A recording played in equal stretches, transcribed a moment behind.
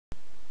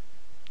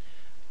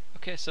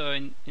Okay, so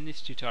in this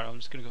tutorial I'm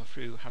just going to go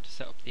through how to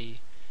set up the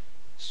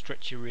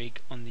stretchy rig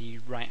on the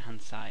right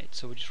hand side.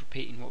 So we're just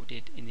repeating what we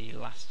did in the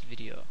last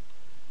video.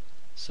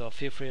 So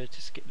feel free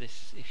to skip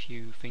this if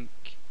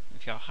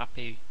you're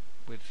happy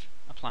with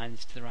applying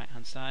this to the right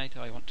hand side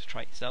or you want to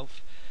try it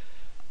yourself.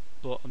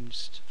 But I'm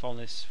just following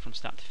this from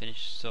start to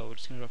finish, so we're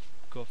just going to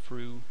go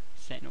through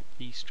setting up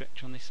the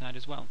stretch on this side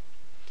as well.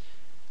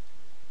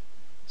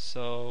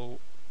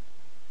 So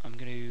I'm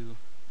going to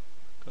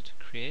go to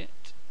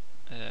create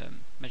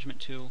measurement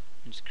tool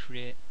and just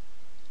create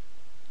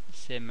the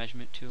same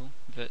measurement tool,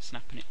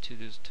 snapping it to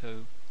those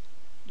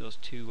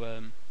two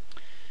the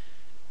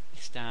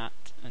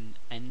start and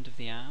end of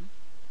the arm.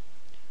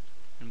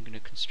 I'm going to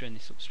constrain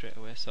this up straight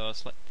away, so I'll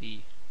select the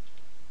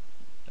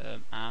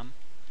arm,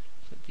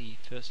 select the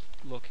first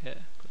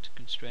locator, go to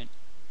constraint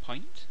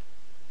point,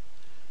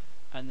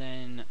 and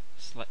then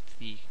select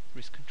the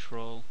wrist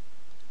control,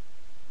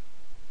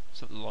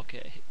 select the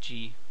locator, hit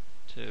G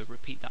to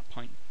repeat that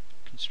point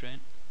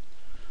constraint,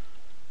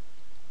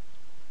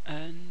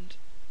 and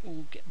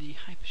we'll get the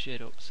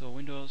hypershade up. So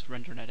Windows,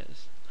 Render and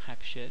Editors,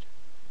 hypershade,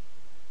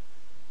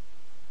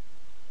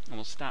 and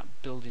we'll start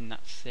building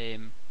that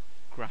same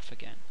graph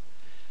again.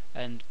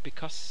 And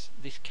because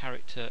this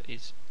character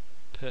is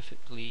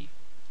perfectly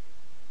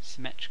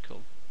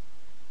symmetrical,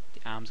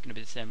 the arm's going to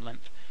be the same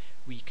length,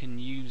 we can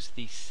use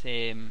the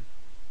same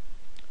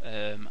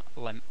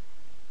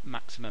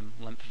maximum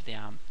length of the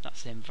arm, that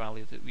same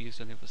value that we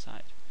used on the other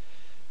side,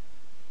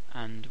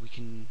 and we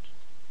can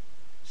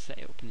set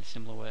it up in a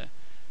similar way.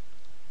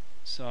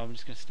 So I'm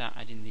just going to start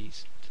adding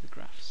these to the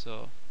graph.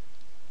 So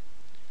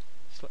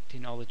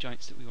selecting all the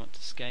joints that we want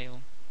to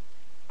scale,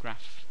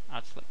 graph,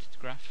 add selected to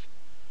graph,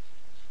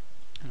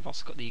 and I've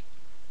also got the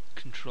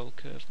control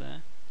curve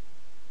there.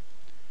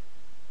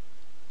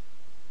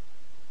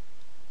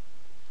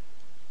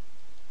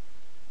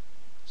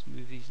 Let's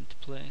move these into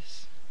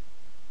place,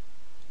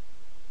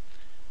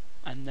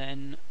 and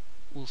then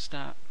we'll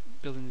start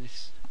building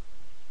this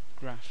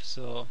graph.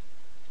 So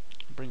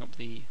bring up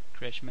the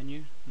creation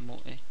menu,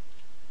 multiply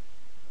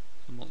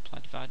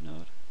divide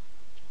node,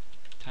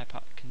 type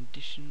out the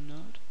condition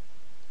node,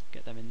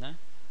 get them in there.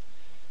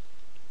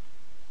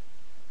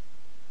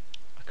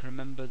 I can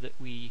remember that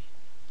we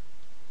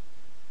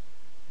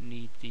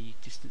need the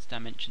distance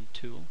dimension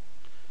tool,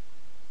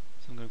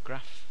 so I'm going to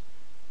graph,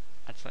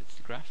 add select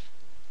to graph,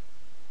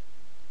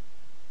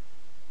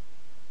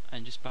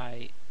 and just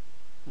by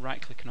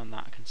right clicking on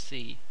that I can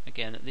see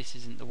again that this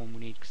isn't the one we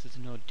need because there's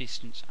no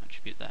distance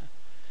attribute there.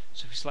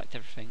 So if we select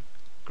everything,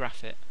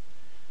 graph it,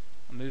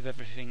 and move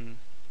everything,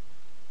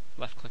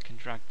 left click and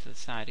drag to the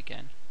side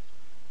again,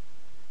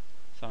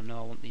 so I know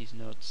I want these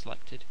nodes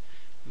selected.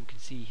 And we can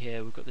see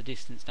here we've got the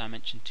distance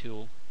dimension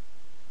tool,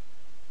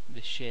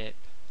 the shape,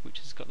 which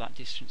has got that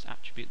distance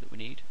attribute that we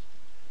need.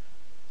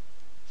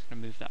 So I'm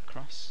going to move that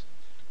across,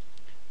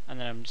 and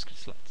then I'm just going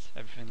to select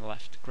everything on the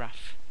left,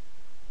 graph,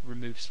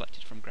 remove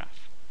selected from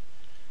graph,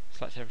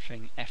 select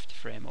everything, F to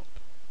frame up,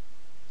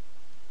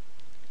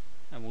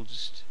 and we'll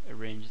just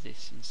arrange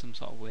this in some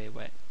sort of way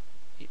where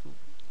it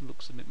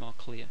looks a bit more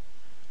clear.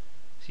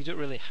 So you don't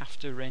really have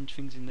to arrange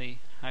things in the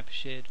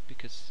hypershade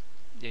because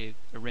the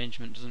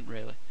arrangement doesn't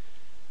really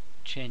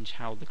change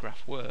how the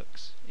graph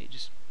works. It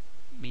just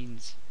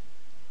means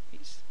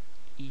it's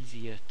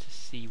easier to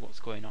see what's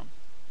going on.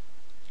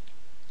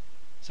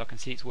 So I can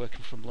see it's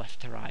working from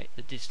left to right.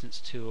 The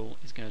distance tool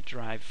is going to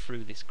drive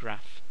through this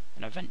graph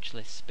and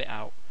eventually spit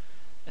out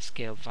a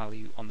scale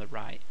value on the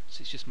right,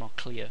 so it's just more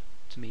clear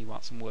to me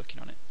whilst I'm working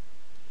on it.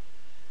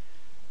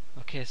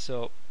 Okay,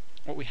 so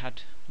what we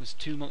had was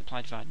two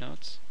multiply divide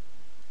nodes.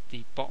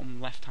 The bottom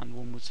left hand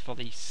one was for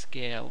the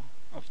scale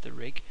of the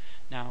rig.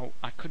 Now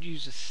I could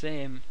use the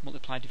same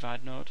multiply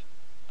divide node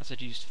as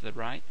I'd used for the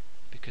right,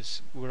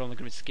 because we're only going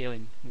to be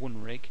scaling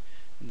one rig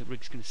and the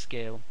rig's going to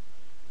scale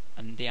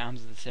and the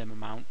arms are the same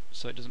amount,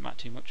 so it doesn't matter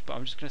too much. But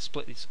I'm just going to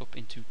split this up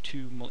into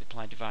two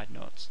multiply divide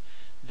nodes.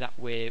 That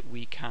way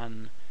we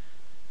can,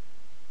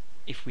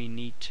 if we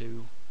need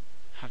to,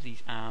 have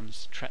these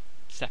arms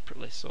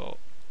separately. So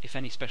if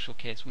any special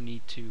case we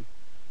need to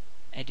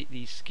edit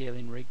these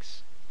scaling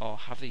rigs or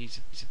have these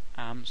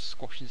arms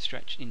squash and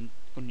stretch in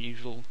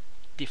unusual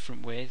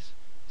different ways,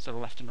 so the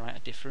left and right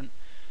are different,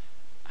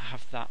 I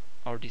have that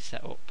already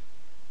set up.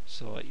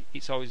 So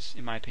it's always,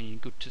 in my opinion,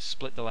 good to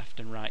split the left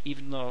and right,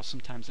 even though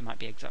sometimes they might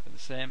be exactly the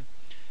same,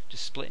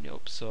 just splitting it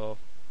up so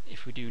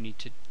if we do need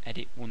to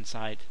edit one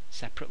side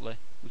separately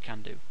we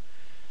can do.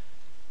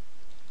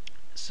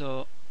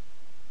 So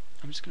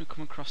I'm just going to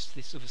come across to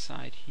this other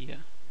side here,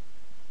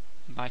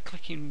 and by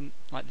clicking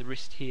like the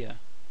wrist here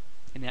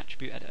in the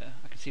attribute editor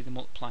I can see the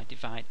multiply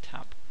divide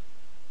tab,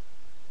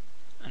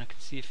 and I can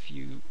see a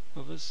few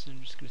others.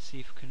 I'm just going to see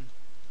if I can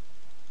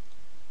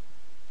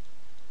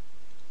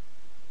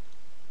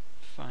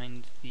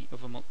find the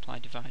other multiply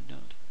divide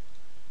node.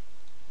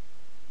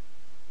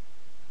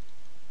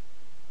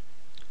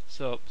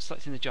 So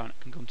selecting the joint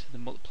I can come to the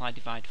multiply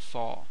divide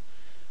for,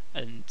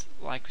 and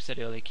like we said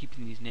earlier,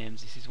 keeping these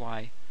names, this is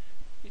why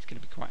it's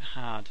going to be quite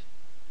hard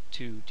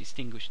to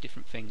distinguish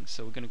different things.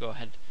 So we're going to go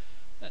ahead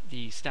at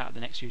the start of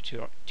the next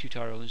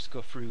tutorial and just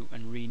go through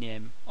and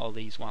rename all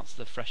these whilst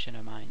they're fresh in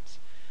our minds.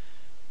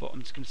 But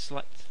I'm just going to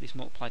select this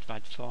multiply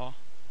divide for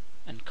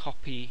and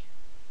copy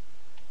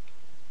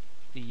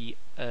the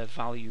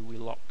value we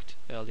locked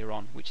earlier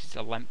on, which is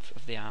the length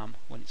of the arm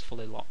when it's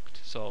fully locked.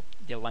 So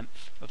the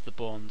length of the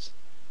bones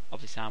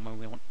of this arm when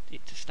we want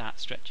it to start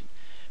stretching.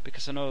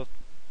 Because I know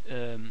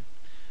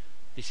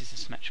this is a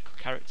symmetrical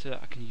character,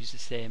 I can use the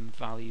same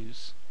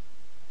values,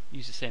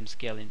 use the same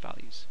scaling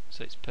values,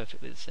 so it's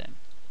perfectly the same.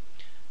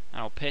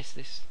 And I'll paste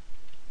this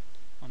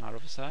on our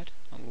other side,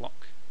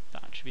 unlock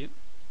that attribute.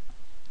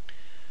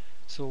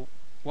 So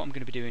what I'm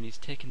going to be doing is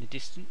taking the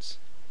distance,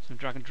 so I'm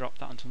drag and drop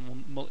that onto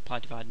multiply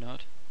divide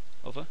node,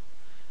 over,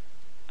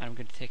 and I'm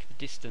going to take the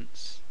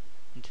distance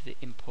into the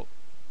input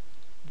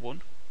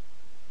 1,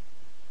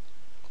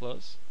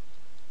 close,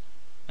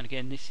 and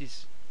again this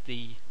is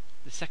the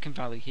second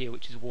value here,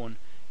 which is 1,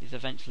 is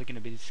eventually going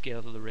to be the scale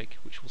of the rig,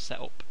 which we'll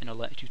set up in a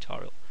later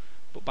tutorial,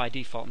 but by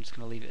default I'm just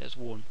going to leave it as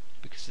 1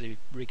 because the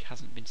rig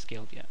hasn't been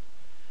scaled yet,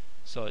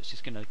 so it's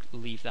just going to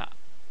leave that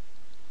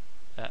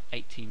at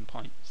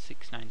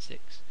 18.696.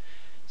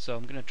 So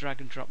I'm going to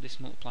drag and drop this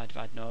multiply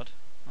divide node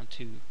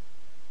onto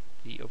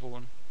the other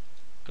one,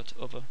 go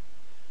to other,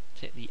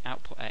 take the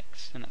output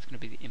x, and that's going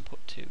to be the input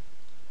 2.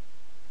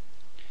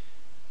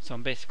 So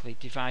I'm basically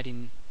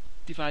dividing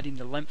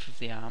the length of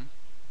the arm,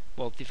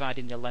 well,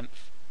 dividing the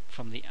length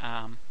from the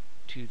arm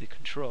to the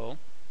control.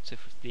 So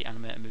if the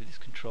animator moves this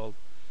control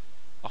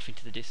off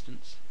into the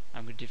distance,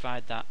 I'm going to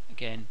divide that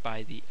again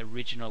by the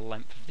original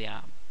length of the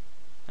arm,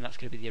 and that's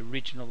going to be the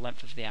original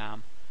length of the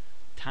arm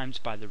times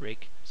by the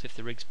rig. So if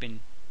the rig's been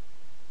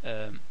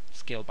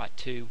scaled by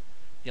 2,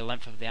 the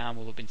length of the arm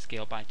will have been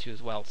scaled by 2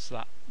 as well,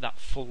 so that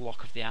full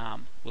lock of the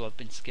arm will have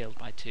been scaled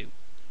by 2.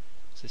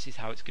 So this is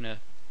how it's going to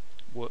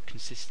work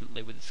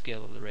consistently with the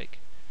scale of the rig.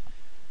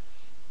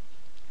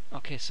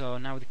 Okay, so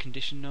now with the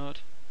condition node,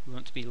 we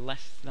want to be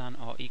less than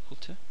or equal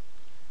to.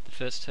 The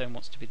first term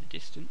wants to be the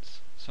distance,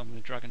 so I'm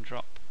going to drag and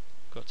drop,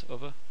 go to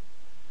other,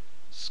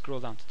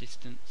 scroll down to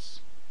distance,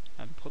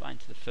 and put that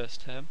into the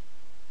first term.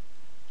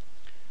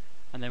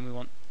 And then we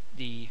want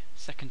the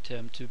second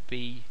term to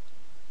be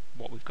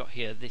what we've got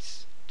here,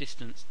 this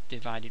distance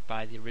divided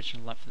by the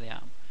original length of the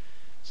arm.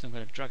 So I'm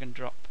going to drag and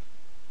drop.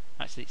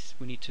 Actually,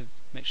 we need to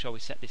make sure we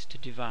set this to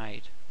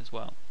divide as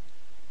well,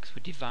 because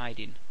we're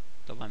dividing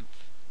the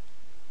length.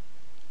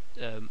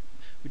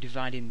 We're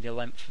dividing the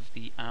length of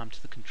the arm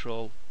to the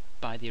control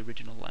by the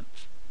original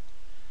length.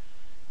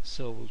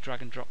 So we'll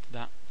drag and drop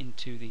that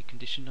into the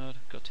condition node,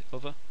 go to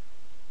other,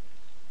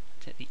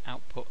 take the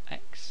output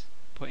x,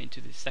 put it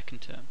into the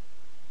second term.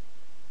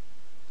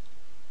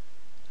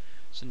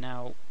 So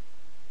now,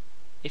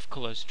 if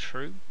colour is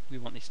true, we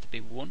want this to be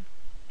 1.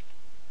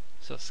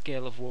 So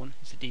scale of 1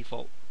 is the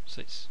default,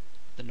 so it's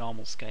the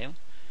normal scale.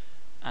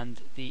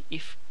 And the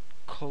if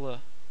colour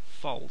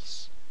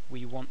false,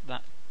 we want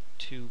that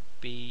to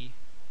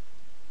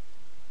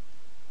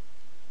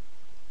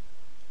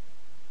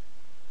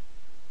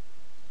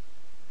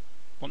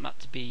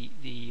be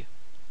the,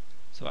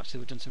 so actually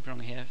we've done something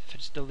wrong here. If I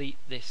just delete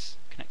this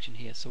connection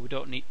here, so we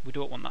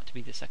don't want that to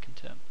be the second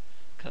term,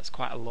 because that's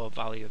quite a low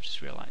value, I've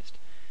just realised.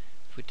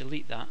 If we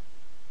delete that,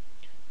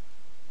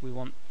 we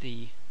want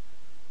the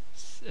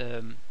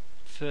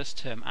first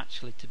term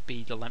actually to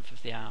be the length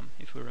of the arm,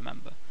 if we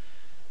remember.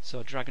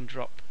 So drag and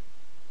drop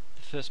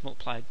the first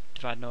multiply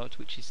divide node,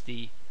 which is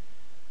the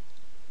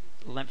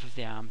length of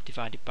the arm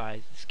divided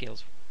by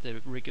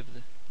the rig of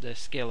the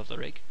scale of the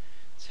rig.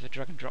 So if I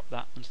drag and drop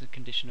that onto the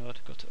condition node,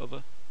 go to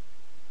other,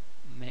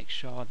 make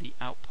sure the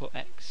output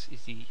x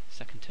is the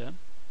second term,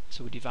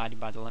 so we're dividing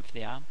by the length of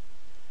the arm,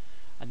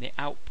 and the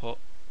output,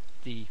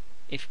 the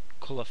if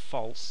colour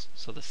false,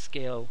 so the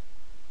scale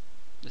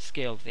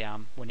of the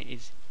arm when it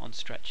is on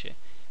stretcher,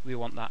 we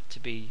want that to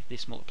be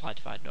this multiply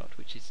divide node,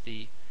 which is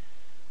the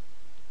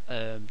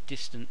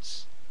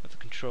distance of the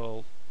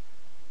control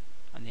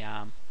and the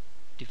arm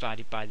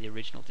divided by the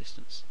original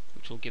distance,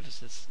 which will give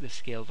us the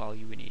scale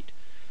value we need.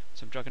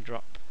 So drag and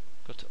drop,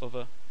 go to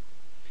other,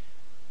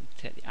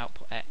 take the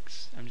output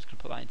x, I'm just going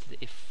to put that into the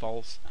if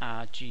false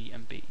R, G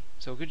and B.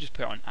 So we could just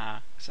put it on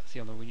R, because that's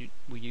the only one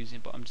we're using,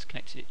 but I'm just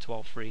connected it to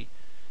all three,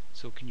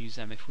 so we can use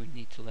them if we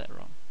need to later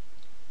on.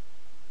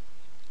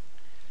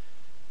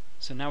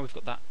 So now we've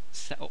got that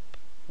set up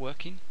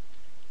working.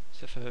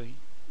 So if I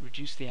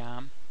reduce the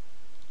arm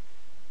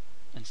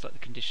and select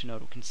the condition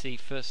node, we can see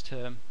first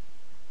term,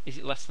 is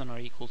it less than or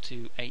equal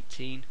to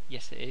 18?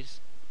 Yes it is,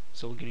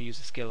 so we're going to use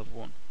a scale of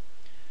 1.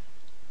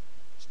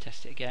 Let's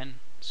test it again,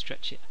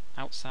 stretch it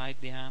outside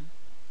the arm,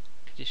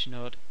 condition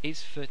node,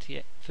 is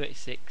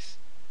 36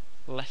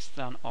 less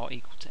than or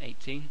equal to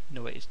 18?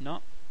 No it is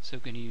not, so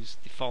we're going to use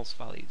the false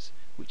values,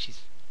 which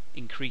is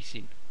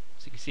increasing.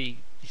 So you can see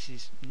this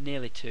is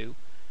nearly 2,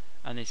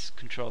 and this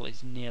control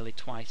is nearly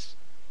twice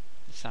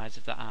the size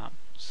of the arm,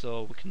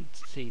 so we can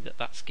see that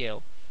that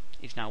scale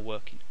is now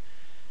working.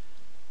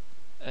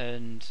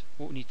 And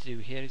what we need to do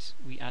here is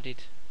we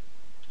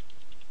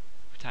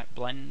type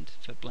blend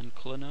for blend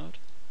color node,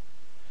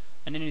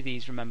 And any of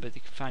these, remember,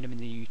 you can find them in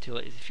the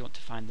utilities if you want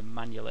to find them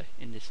manually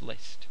in this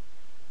list.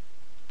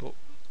 But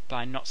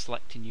by not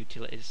selecting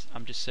utilities,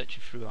 I'm just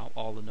searching throughout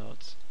all the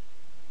nodes.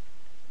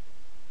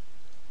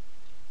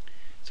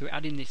 So we're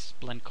adding this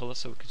blend colour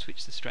so we can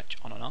switch the stretch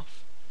on and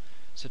off.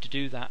 So to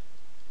do that,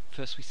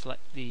 first we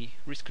select the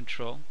wrist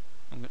control,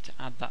 and we're going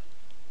to add that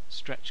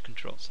stretch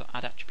control. So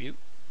add attribute,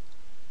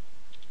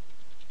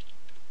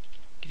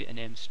 give it a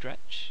name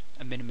stretch,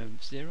 a minimum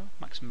of 0,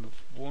 maximum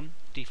of 1,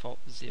 default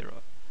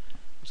 0.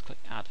 Just click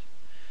add.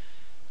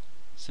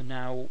 So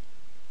now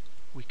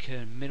we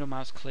can middle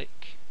mouse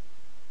click,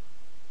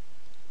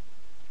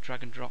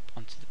 drag and drop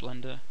onto the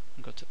blender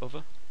and go to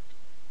other.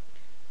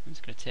 I'm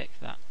just going to take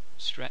that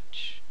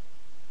stretch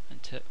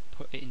and to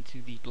put it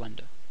into the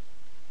blender.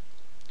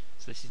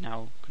 So this is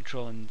now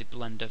controlling the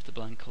blender of the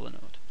blend color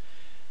node.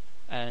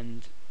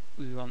 And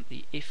we want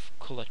the if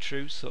color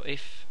true, so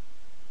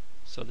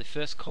the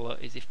first color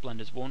is if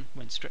blender's 1,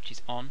 when stretch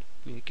is on,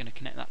 we're going to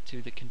connect that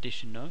to the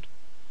condition node.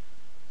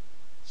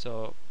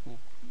 So we'll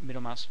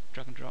middle mouse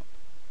drag and drop,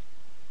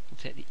 we'll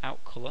take the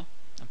out color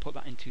and put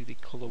that into the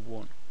color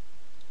 1.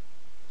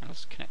 And I'll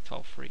just connect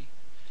all three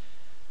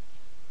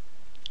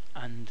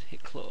and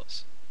hit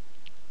close.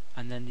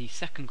 And then the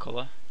second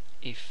color,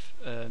 if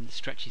the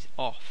stretch is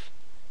off,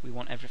 we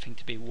want everything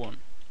to be 1.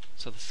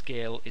 So the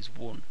scale is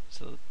 1,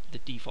 so the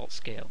default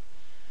scale.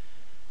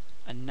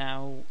 And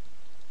now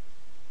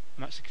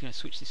I'm actually going to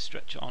switch this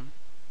stretch on.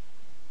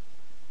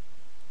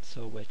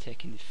 So we're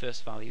taking the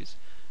first values,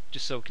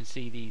 just so we can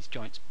see these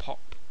joints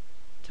pop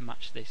to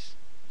match this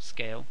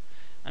scale.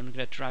 And we're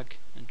going to drag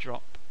and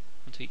drop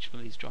onto each one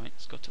of these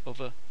joints, go to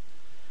other,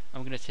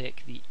 and we're going to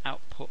take the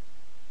output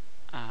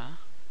R,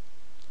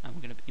 and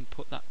we're going to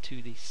input that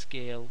to the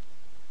scale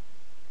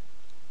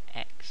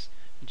X.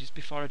 And just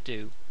before I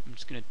do, I'm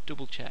just going to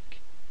double check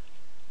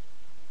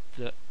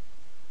that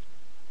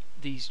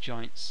these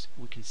joints,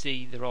 we can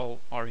see they're all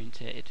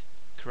orientated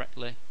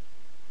correctly,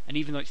 and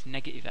even though it's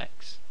negative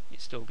X,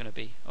 it's still going to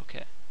be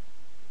okay.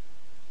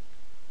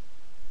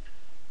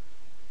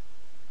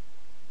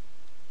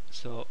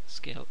 So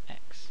scale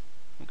X,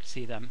 we can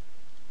see them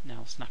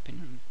now snapping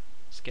and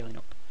scaling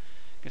up.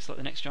 I'm going to select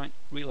the next joint,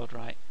 reload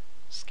right,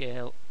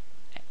 scale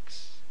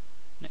X.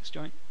 Next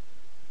joint,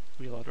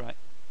 reload right,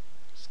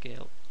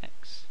 scale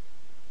X.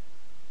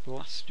 The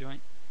last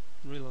joint,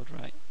 reload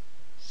right,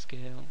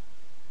 scale.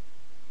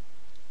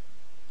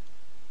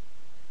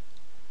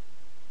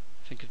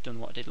 I think I've done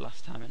what I did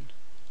last time and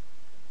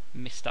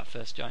missed that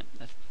first joint.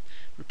 I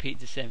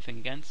repeated the same thing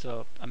again,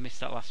 so I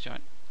missed that last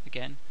joint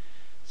again.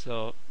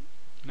 So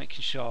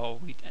making sure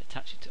we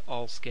attach it to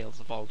all scales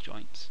of all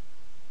joints,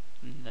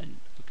 and then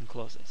we can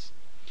close this.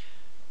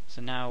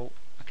 So now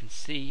I can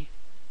see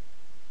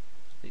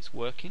that it's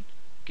working,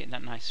 getting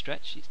that nice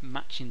stretch, it's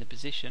matching the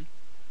position,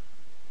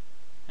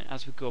 and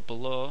as we go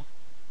below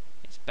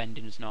it's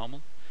bending as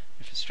normal.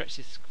 If the stretch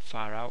is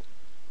far out,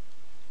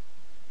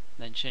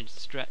 then change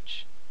the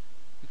stretch,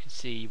 we can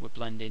see we're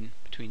blending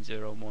between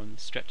 0 and 1,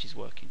 the stretch is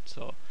working.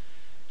 So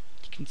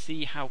you can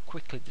see how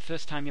quickly, the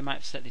first time you might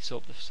have set this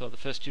up, so the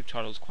first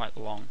tutorial was quite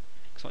long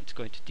because I want to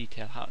go into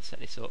detail how to set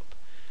this up,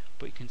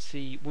 but you can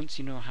see once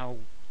you know how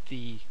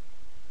the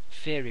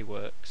theory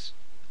works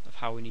of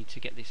how we need to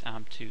get this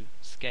arm to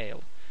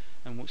scale,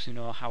 and once we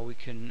know how we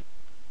can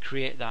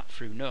create that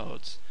through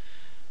nodes,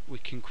 we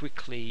can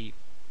quickly,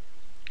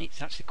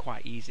 it's actually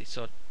quite easy.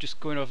 So just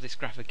going over this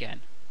graph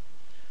again,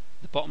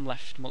 the bottom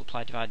left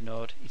multiply divide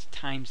node is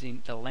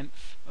timesing the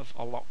length of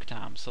a locked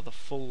arm, so the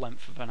full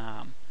length of an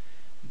arm,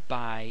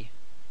 by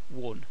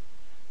 1,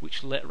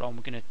 which later on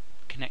we're going to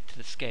connect to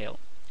the scale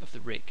of the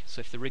rig. So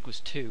if the rig was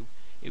 2,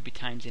 it would be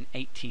timesing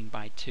 18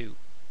 by 2,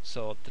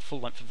 so the full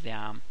length of the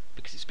arm,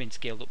 because it's been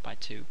scaled up by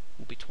 2,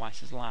 will be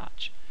twice as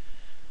large.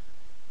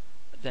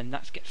 Then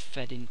that's get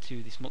fed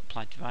into this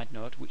multiply divide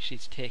node, which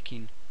is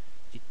taking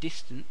the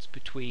distance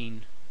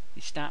between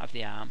the start of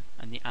the arm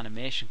and the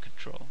animation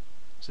control.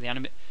 So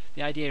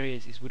the idea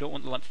is we don't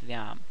want the length of the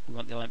arm, we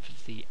want the length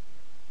of the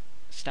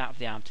start of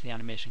the arm to the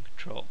animation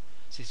control.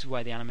 So this is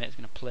where the animator is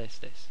going to place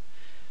this.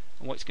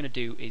 And what it's going to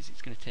do is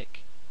it's going to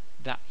take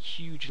that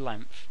huge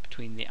length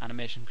between the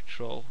animation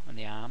control and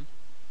the arm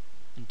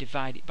and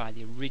divide it by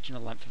the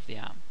original length of the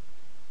arm.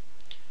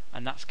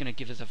 And that's going to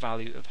give us a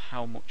value of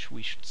how much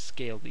we should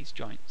scale these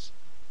joints.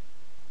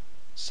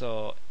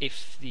 So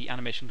if the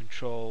animation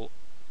control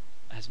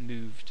has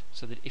moved,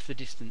 so that if the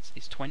distance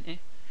is 20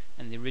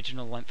 and the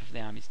original length of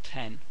the arm is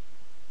 10,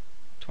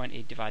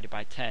 20 divided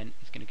by 10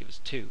 is going to give us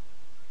 2.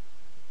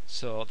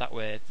 So that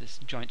way the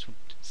joints would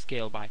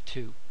scale by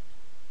 2.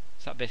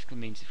 So that basically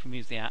means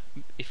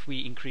if we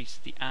increase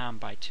the arm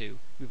by 2,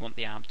 we want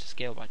the arm to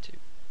scale by 2,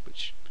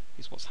 which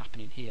is what's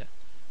happening here.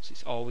 So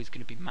it's always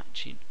going to be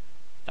matching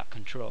that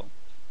control.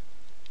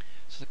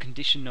 So the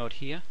condition node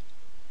here,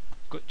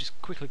 just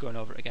quickly going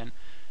over it again.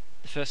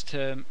 The first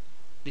term,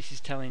 this is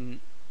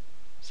telling,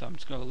 so I'm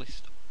just going to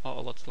list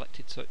auto load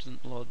selected so it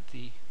doesn't load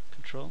the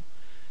control.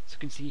 So you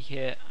can see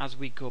here, as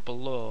we go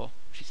below,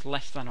 if it's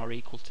less than or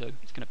equal to,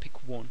 it's going to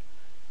pick 1,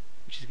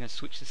 which is going to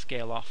switch the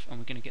scale off, and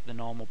we're going to get the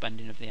normal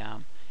bending of the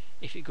arm.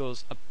 if it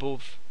goes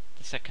above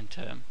the second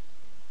term,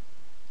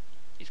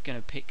 it's going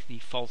to pick the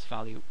false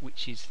value,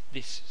 which is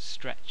this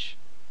stretch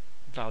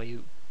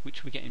value,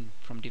 which we're getting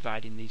from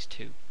dividing these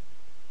two.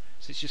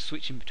 So it's just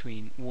switching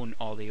between one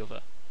or the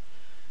other.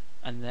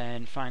 And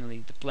then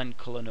finally, the blend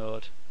color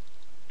node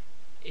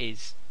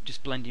is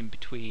just blending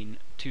between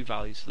two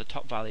values. So the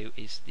top value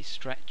is the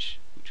stretch,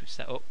 which we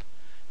set up.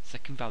 The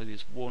second value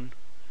is 1,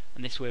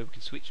 and this way we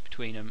can switch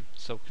between them.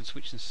 So we can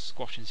switch the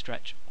squash and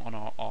stretch on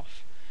or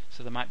off.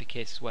 So there might be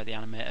cases where the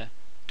animator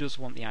does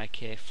want the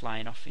IK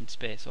flying off in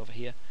space over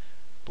here,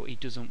 but he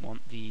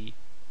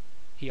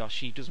or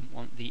she doesn't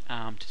want the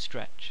arm to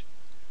stretch.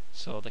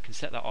 So they can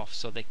set that off,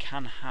 so they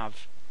can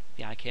have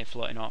the IK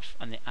floating off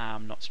and the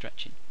arm not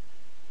stretching.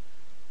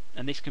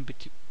 And this can be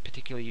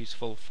particularly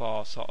useful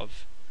for sort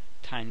of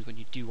times when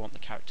you do want the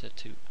character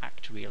to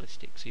act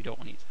realistic, so you don't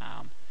want its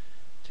arm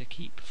to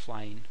keep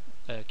flying,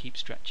 keep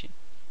stretching.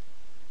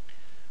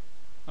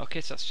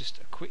 Okay, so that's just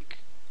a quick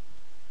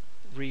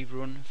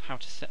rerun of how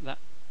to set that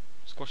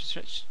squash and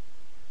stretch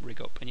rig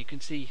up, and you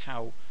can see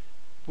how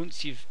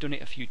once you've done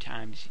it a few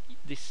times,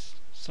 this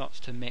starts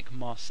to make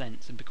more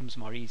sense and becomes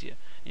more easier,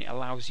 and it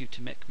allows you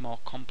to make more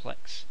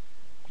complex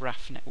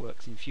graph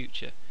networks in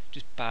future.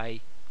 Just by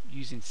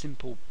using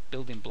simple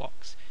building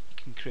blocks, you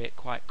can create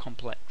quite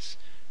complex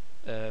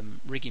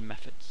rigging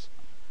methods.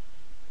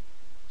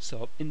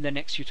 So in the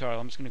next tutorial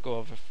I'm just going to go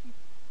over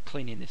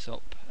cleaning this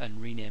up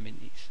and renaming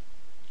these.